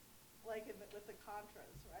 like with the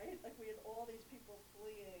Contras, right? Like we had all these people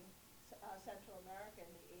fleeing Central America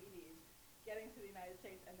in the 80s, getting to the United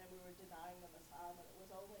States, and then we were denying them asylum. And it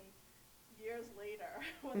was only years later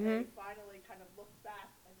when they finally kind of looked back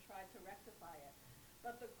and tried to rectify it.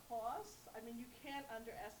 But the costs, I mean, you can't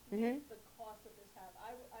underestimate the cost that this has.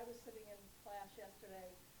 I was sitting in class yesterday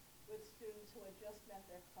with students who had just met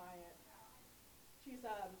their client. She's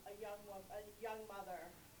a young mother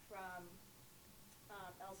from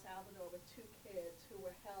El Salvador with 2 kids who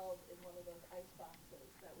were held in one of those ice boxes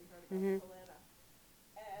that we heard about in Atlanta.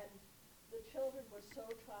 And the children were so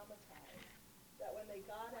traumatized that when they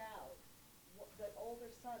got out, the older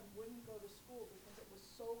son wouldn't go to school because it was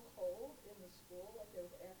so cold in the school, like there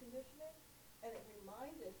was air conditioning, and it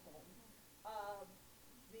reminded him of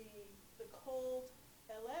the cold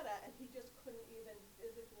Atlanta, and he just couldn't even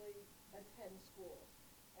physically attend school.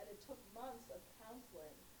 And it took months of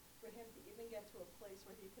counseling for him to even get to a place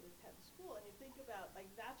where he could attend school. And you think about, like,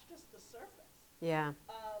 that's just the surface Yeah.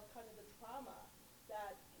 of kind of the trauma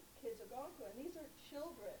that kids are going through. And these are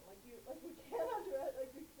children, we can't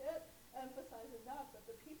emphasize enough that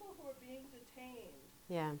the people who are being detained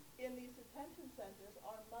Yeah. in these detention centers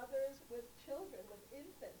are mothers with children, with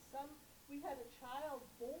infants. We had a child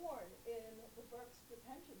born in the Berks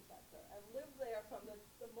Detention Center and lived there from the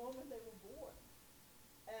moment they were born.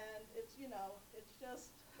 And it's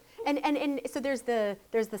just. And so there's the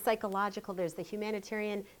psychological, there's the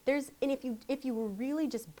humanitarian, and if you were really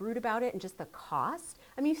just brute about it and just the cost,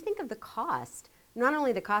 I mean, you think of the cost, not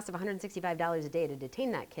only the cost of $165 a day to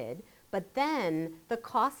detain that kid, but then the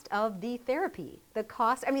cost of the therapy,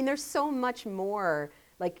 there's so much more,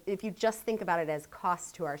 like if you just think about it as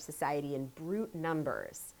cost to our society in brute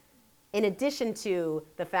numbers, in addition to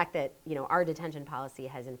the fact that, our detention policy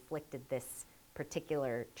has inflicted this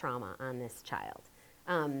particular trauma on this child.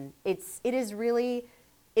 It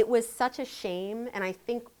was such a shame, and I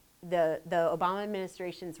think the Obama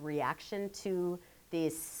administration's reaction to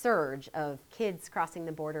this surge of kids crossing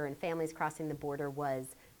the border and families crossing the border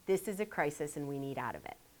was, this is a crisis and we need out of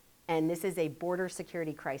it. And this is a border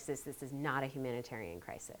security crisis. This is not a humanitarian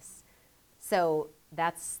crisis. So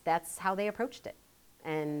that's how they approached it.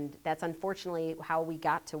 And that's unfortunately how we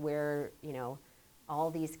got to where, all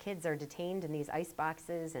these kids are detained in these ice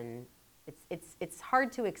boxes, and it's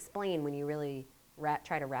hard to explain when you really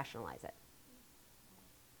try to rationalize it.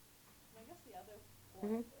 I guess the other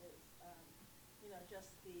point is,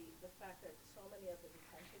 just the fact that so many of the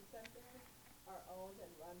detention centers are owned and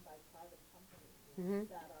run by private companies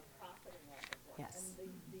that are profiting off of this. Yes. And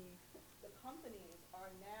the companies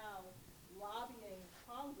are now lobbying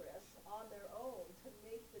Congress on their own to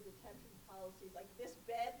make the detention policies, like this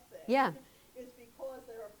bed thing. Yeah. Is because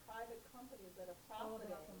there are private companies that are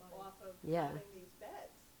profiting off of Yeah. having these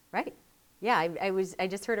beds. Right. Yeah, I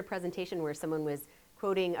just heard a presentation where someone was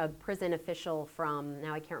quoting a prison official from,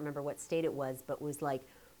 now I can't remember what state it was, but was like,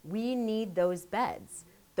 we need those beds.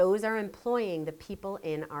 Those are employing the people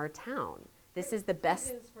in our town. This is the best.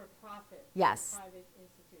 It is for profit. Yes. Private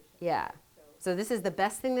institutions. Yeah. So this is the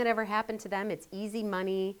best thing that ever happened to them. It's easy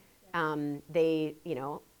money. They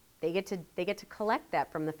get to collect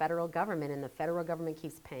that from the federal government, and the federal government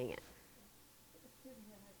keeps paying it. Yeah,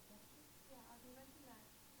 you mentioned that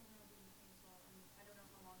some of the as well, and I don't know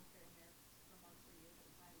how long they're in there, for months or years at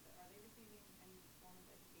a time, but are they receiving any form of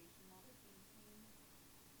education while they're being detained?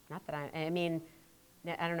 Not that I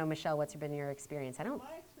don't know, Michelle, what's been your experience? I don't.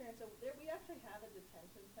 My experience, we actually have a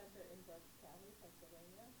detention center in Berks County,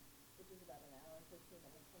 Pennsylvania, which is about an hour and 15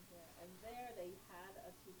 minutes from here. And there they had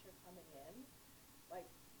a teacher coming in, like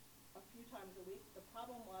a few times a week. The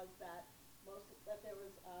problem was that there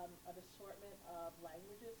was an assortment of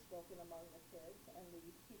languages spoken among the kids, and the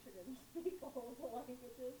teacher didn't speak all of the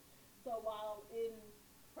languages. So while in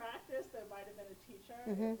practice there might have been a teacher,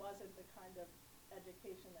 it wasn't the kind of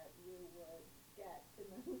education that you would get in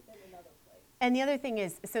another place. And the other thing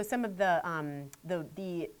is, so some of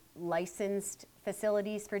the licensed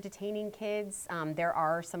facilities for detaining kids, there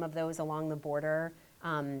are some of those along the border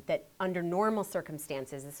that under normal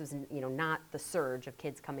circumstances, this was not the surge of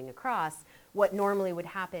kids coming across. What normally would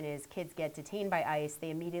happen is kids get detained by ICE.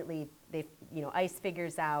 ICE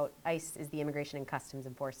figures out, ICE is the Immigration and Customs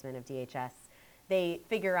Enforcement of DHS. They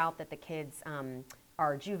figure out that the kids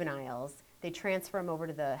are juveniles. They transfer them over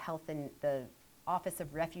to the Office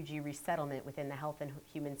of Refugee Resettlement within the Health and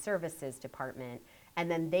Human Services Department, and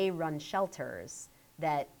then they run shelters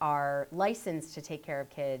that are licensed to take care of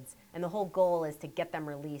kids, and the whole goal is to get them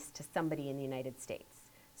released to somebody in the United States.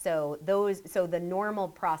 So the normal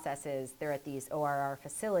process is they're at these ORR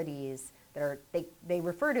facilities that are, they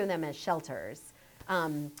refer to them as shelters,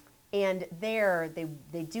 and there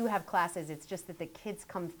they do have classes. It's just that the kids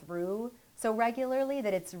come through so regularly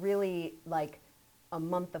that it's really like a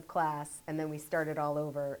month of class, and then we start it all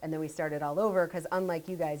over, because unlike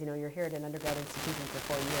you guys, you're here at an undergrad institution for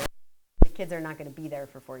 4 years. The kids are not going to be there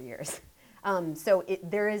for 4 years. So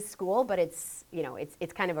there is school, but it's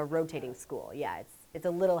kind of a rotating school. Yeah, it's a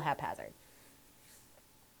little haphazard.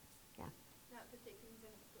 Yeah. Not to take things in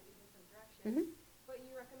a completely different direction, but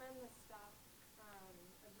you recommend the stop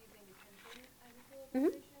abusing detention as a tool of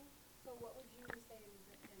immigration. So what would you say is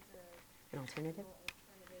An alternative? alternative?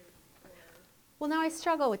 Well, now I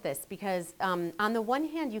struggle with this because on the one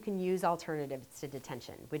hand, you can use alternatives to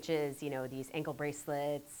detention, which is, these ankle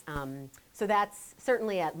bracelets. So that's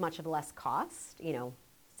certainly at much of less cost, 7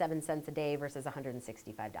 cents a day versus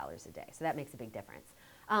 $165 a day. So that makes a big difference.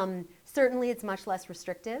 Certainly, it's much less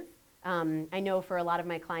restrictive. I know for a lot of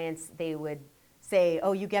my clients, they would say,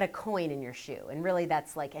 oh, you get a coin in your shoe. And really,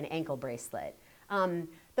 that's like an ankle bracelet.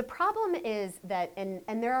 The problem is that,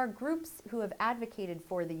 and there are groups who have advocated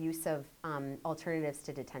for the use of alternatives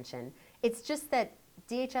to detention. It's just that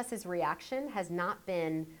DHS's reaction has not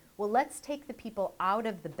been, well, let's take the people out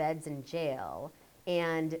of the beds in jail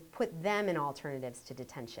and put them in alternatives to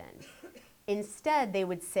detention. Instead, they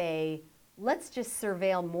would say, let's just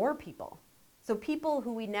surveil more people. So people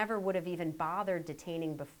who we never would have even bothered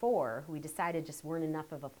detaining before, who we decided just weren't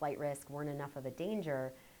enough of a flight risk, weren't enough of a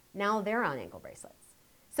danger, now they're on ankle bracelets.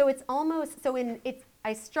 So it's almost,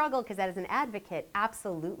 I struggle because as an advocate,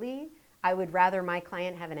 absolutely, I would rather my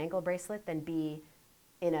client have an ankle bracelet than be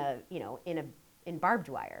in barbed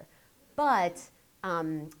wire. But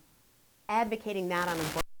advocating that on a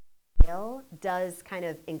broad scale does kind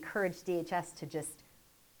of encourage DHS to just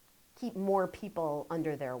keep more people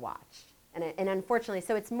under their watch. And unfortunately,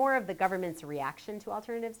 so it's more of the government's reaction to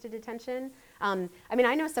alternatives to detention. I mean,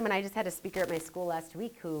 I know someone, I just had a speaker at my school last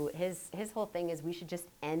week who his whole thing is we should just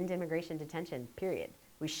end immigration detention, period.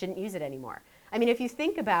 We shouldn't use it anymore. I mean, if you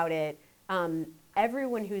think about it,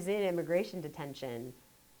 everyone who's in immigration detention,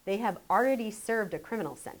 they have already served a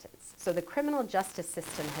criminal sentence. So the criminal justice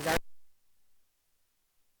system has already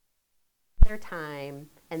their time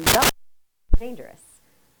and thus dangerous.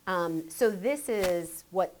 So this is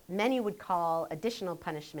what many would call additional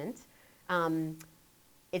punishment.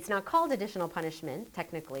 It's not called additional punishment,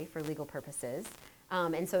 technically, for legal purposes.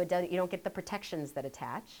 And so you don't get the protections that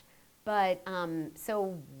attach. But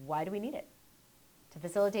so why do we need it? To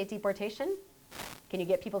facilitate deportation? Can you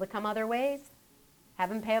get people to come other ways? Have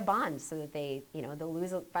them pay a bond so that they'll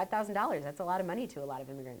lose $5,000. That's a lot of money to a lot of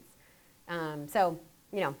immigrants. So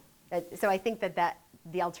I think that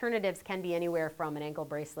the alternatives can be anywhere from an ankle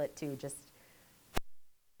bracelet to just.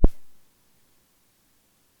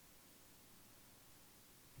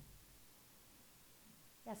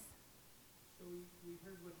 Yes. So we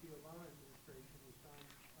heard what the Obama administration has done.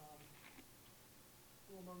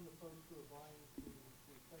 Who among the folks who are vying to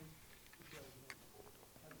replace the president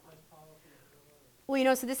has best policy in their lives?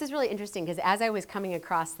 Well, so this is really interesting because as I was coming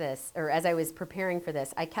across this, or as I was preparing for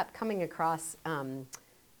this, I kept coming across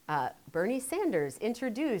Bernie Sanders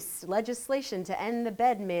introduced legislation to end the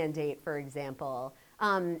bed mandate, for example.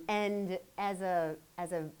 And as a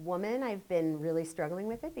woman, I've been really struggling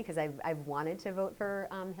with it because I've wanted to vote for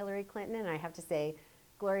Hillary Clinton, and I have to say,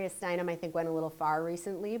 Gloria Steinem, I think, went a little far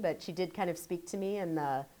recently, but she did kind of speak to me. And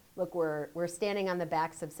look, we're standing on the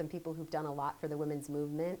backs of some people who've done a lot for the women's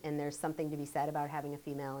movement, and there's something to be said about having a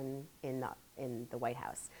female in the White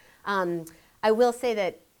House. I will say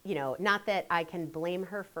that. Not that I can blame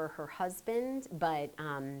her for her husband, but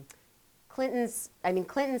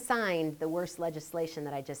Clinton signed the worst legislation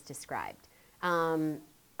that I just described.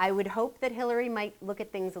 I would hope that Hillary might look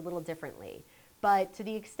at things a little differently. But to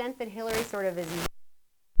the extent that Hillary sort of is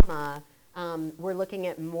we're looking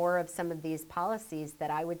at more of some of these policies that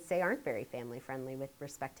I would say aren't very family friendly with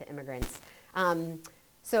respect to immigrants.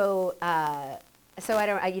 So I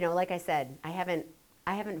don't, like I said, I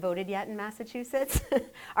haven't voted yet in Massachusetts.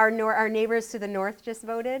 Our neighbors to the north just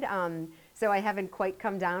voted, so I haven't quite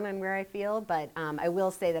come down on where I feel, but I will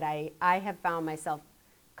say that I have found myself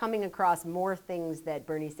coming across more things that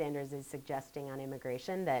Bernie Sanders is suggesting on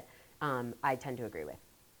immigration that I tend to agree with.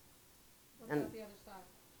 What about the other side?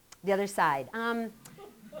 The other side.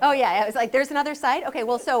 Oh yeah, I was like, there's another side? Okay,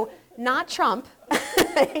 well, so not Trump,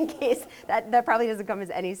 in case that probably doesn't come as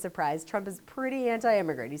any surprise. Trump is pretty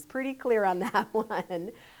anti-immigrant. He's pretty clear on that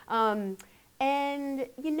one. And,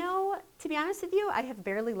 to be honest with you, I have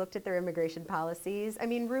barely looked at their immigration policies. I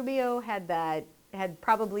mean, Rubio had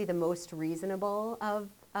probably the most reasonable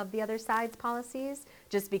of the other side's policies,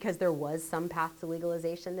 just because there was some path to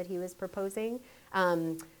legalization that he was proposing.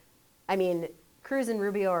 Cruz and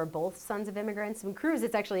Rubio are both sons of immigrants. And Cruz,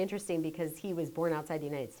 it's actually interesting because he was born outside the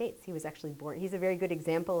United States. He was actually he's a very good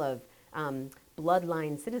example of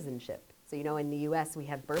bloodline citizenship. So, in the US, we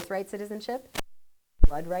have birthright citizenship,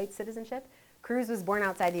 blood right citizenship. Cruz was born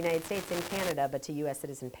outside the United States in Canada, but to US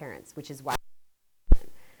citizen parents, which is why.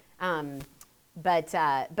 But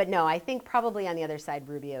no, I think probably on the other side,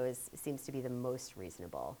 Rubio seems to be the most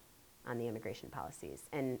reasonable on the immigration policies.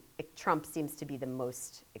 And Trump seems to be the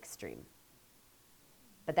most extreme.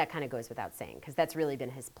 But that kind of goes without saying, because that's really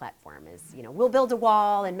been his platform is, we'll build a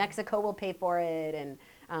wall and Mexico will pay for it and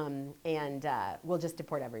we'll just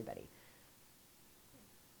deport everybody.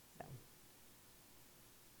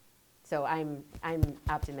 So I'm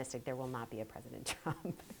optimistic there will not be a President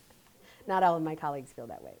Trump. Not all of my colleagues feel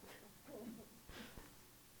that way.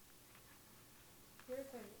 Here's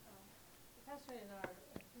a question in our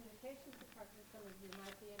communications department. Some of you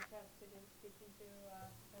might be interested in speaking to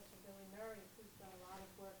Professor Billy Murray, who's done a lot of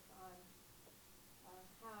work on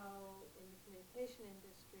how in the communication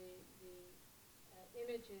industry the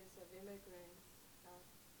images of immigrants,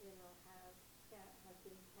 have have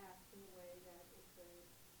been cast in a way that is very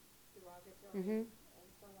derogatory and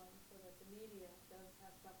so on, so that the media does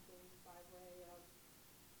have something by way of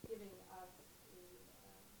giving us the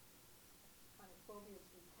kind of phobias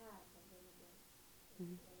we have of immigrants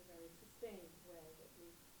in a very sustained way that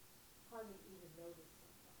we hardly even notice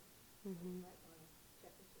sometimes. So you might want to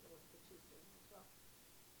check into the work that she's doing as well.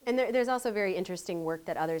 And there's also very interesting work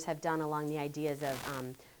that others have done along the ideas of,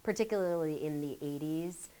 particularly in the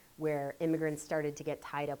 80s, where immigrants started to get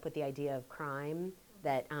tied up with the idea of crime,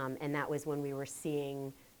 that, and that was when we were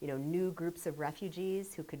seeing, you know, new groups of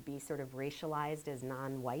refugees who could be sort of racialized as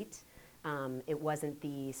non-white. It wasn't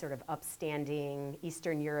the sort of upstanding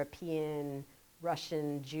Eastern European,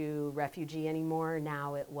 Russian, Jew refugee anymore.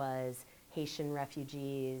 Now it was Haitian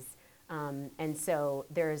refugees. And so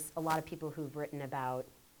there's a lot of people who've written about,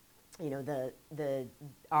 you know,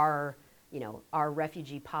 our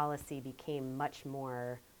refugee policy became much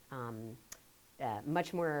more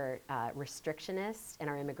restrictionist, and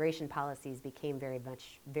our immigration policies became very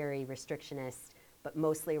restrictionist, but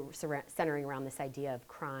mostly centering around this idea of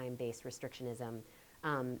crime-based restrictionism,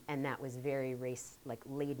 and that was very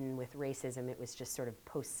laden with racism. It was just sort of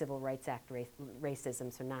post-Civil Rights Act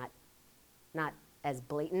racism, so not as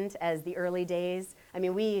blatant as the early days. I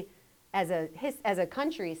mean, we, as a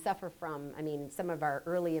country, suffer from, I mean, some of our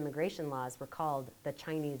early immigration laws were called the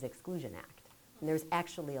Chinese Exclusion Act. And there's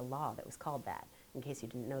actually a law that was called that, in case you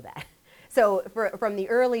didn't know that. So from the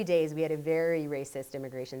early days, we had a very racist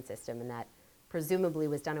immigration system, and that presumably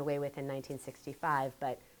was done away with in 1965,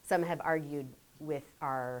 but some have argued with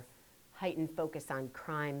our heightened focus on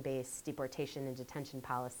crime-based deportation and detention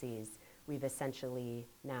policies, we've essentially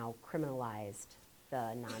now criminalized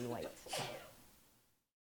the non-white.